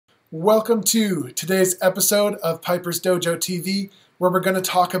Welcome to today's episode of Piper's Dojo TV, where we're going to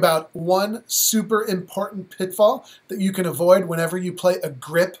talk about one super important pitfall that you can avoid whenever you play a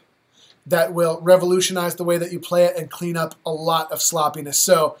grip that will revolutionize the way that you play it and clean up a lot of sloppiness.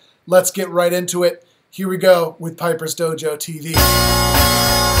 So let's get right into it. Here we go with Piper's Dojo TV.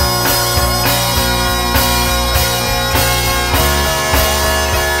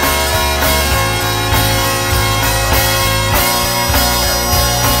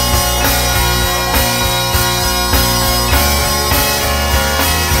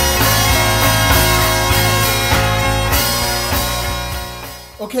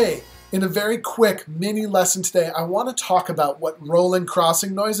 Okay, in a very quick mini lesson today, I want to talk about what rolling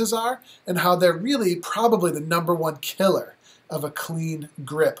crossing noises are and how they're really probably the #1 killer of a clean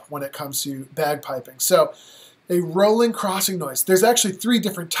grip when it comes to bagpiping. So, a rolling crossing noise. There's actually 3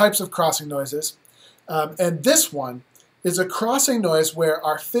 different types of crossing noises, and this one is a crossing noise where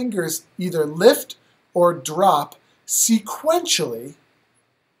our fingers either lift or drop sequentially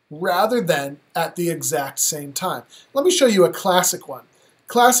rather than at the exact same time. Let me show you a classic one.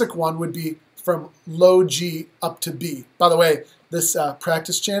 Classic one would be from low G up to B. By the way, this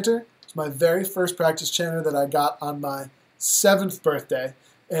practice chanter is my very first practice chanter that I got on my 7th birthday,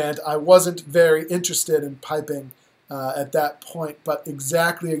 and I wasn't very interested in piping at that point, but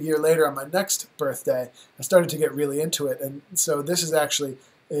exactly a year later on my next birthday, I started to get really into it, and so this is actually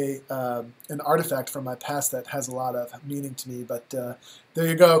an artifact from my past that has a lot of meaning to me, but there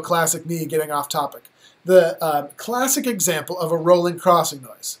you go, classic me getting off topic. The classic example of a rolling crossing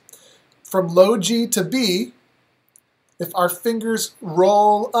noise. From low G to B, if our fingers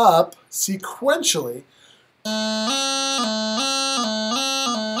roll up sequentially,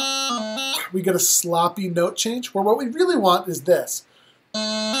 we get a sloppy note change, where what we really want is this,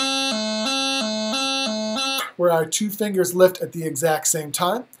 where our 2 fingers lift at the exact same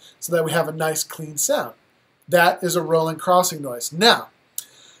time so that we have a nice clean sound. That is a rolling crossing noise. Now,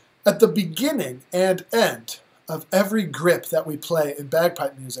 at the beginning and end of every grip that we play in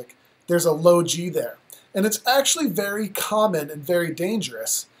bagpipe music, there's a low G there. And it's actually very common and very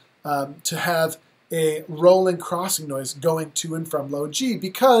dangerous to have a rolling crossing noise going to and from low G,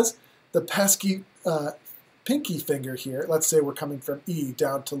 because the pesky pinky finger here, let's say we're coming from E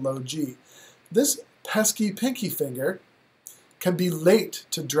down to low G, this pesky pinky finger can be late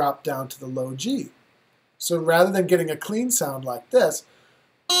to drop down to the low G. So rather than getting a clean sound like this,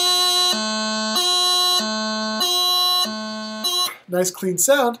 nice clean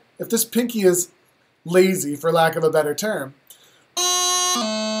sound, if this pinky is lazy, for lack of a better term,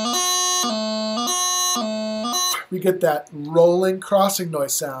 we get that rolling crossing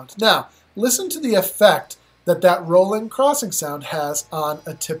noise sound. Now, listen to the effect that that rolling crossing sound has on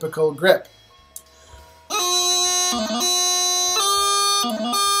a typical grip.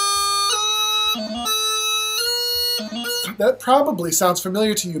 That probably sounds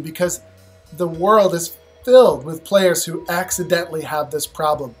familiar to you because the world is filled with players who accidentally have this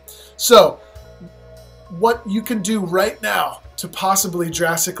problem. So, what you can do right now to possibly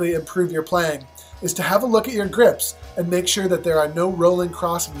drastically improve your playing is to have a look at your grips and make sure that there are no rolling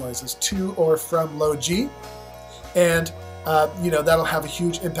crossing noises to or from low G, and that'll have a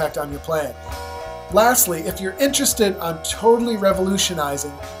huge impact on your playing. Lastly, if you're interested on totally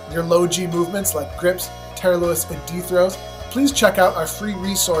revolutionizing your low G movements like grips, Terry Lewis, and D throws, please check out our free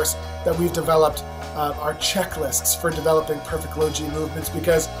resource that we've developed, our checklists for developing perfect low G movements,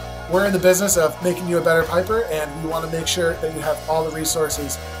 because we're in the business of making you a better piper, and we want to make sure that you have all the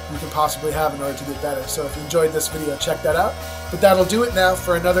resources you can possibly have in order to get better. So if you enjoyed this video, check that out. But that'll do it now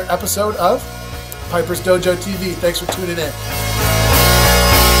for another episode of Piper's Dojo TV. Thanks for tuning in.